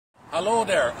Hello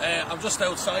there, I'm just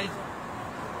outside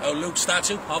Luke's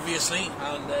statue, obviously,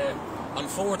 and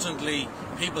unfortunately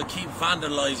people keep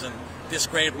vandalising this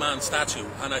great man's statue,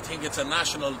 and I think it's a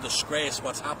national disgrace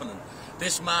what's happening.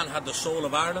 This man had the soul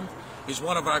of Ireland. He's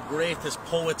one of our greatest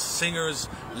poets, singers,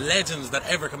 legends that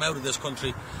ever come out of this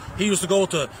country. He used to go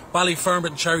to Ballyfermot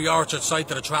and Cherry Orchard site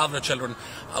to the Traveller children.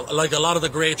 Like a lot of the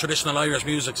great traditional Irish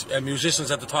musicians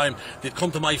at the time, they'd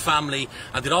come to my family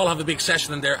and they'd all have a big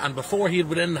session in there, and before he'd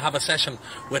go in and have a session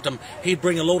with them, he'd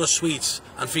bring a load of sweets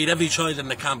and feed every child in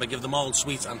the camp and give them all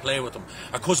sweets and play with them.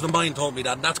 A cousin of mine told me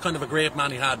that, and that's kind of a great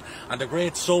man he had, and the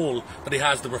great soul that he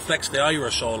has that reflects the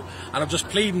Irish soul. And I'm just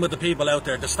pleading with the people out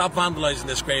there to stop vandalising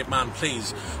this great man,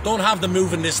 please. Don't have them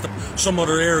moving this to some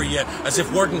other area as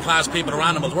if working class people are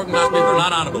animals. Working class people are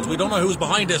not animals. We don't know who's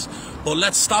behind this, but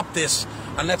let's stop this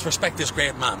and let's respect this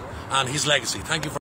great man and his legacy. Thank you for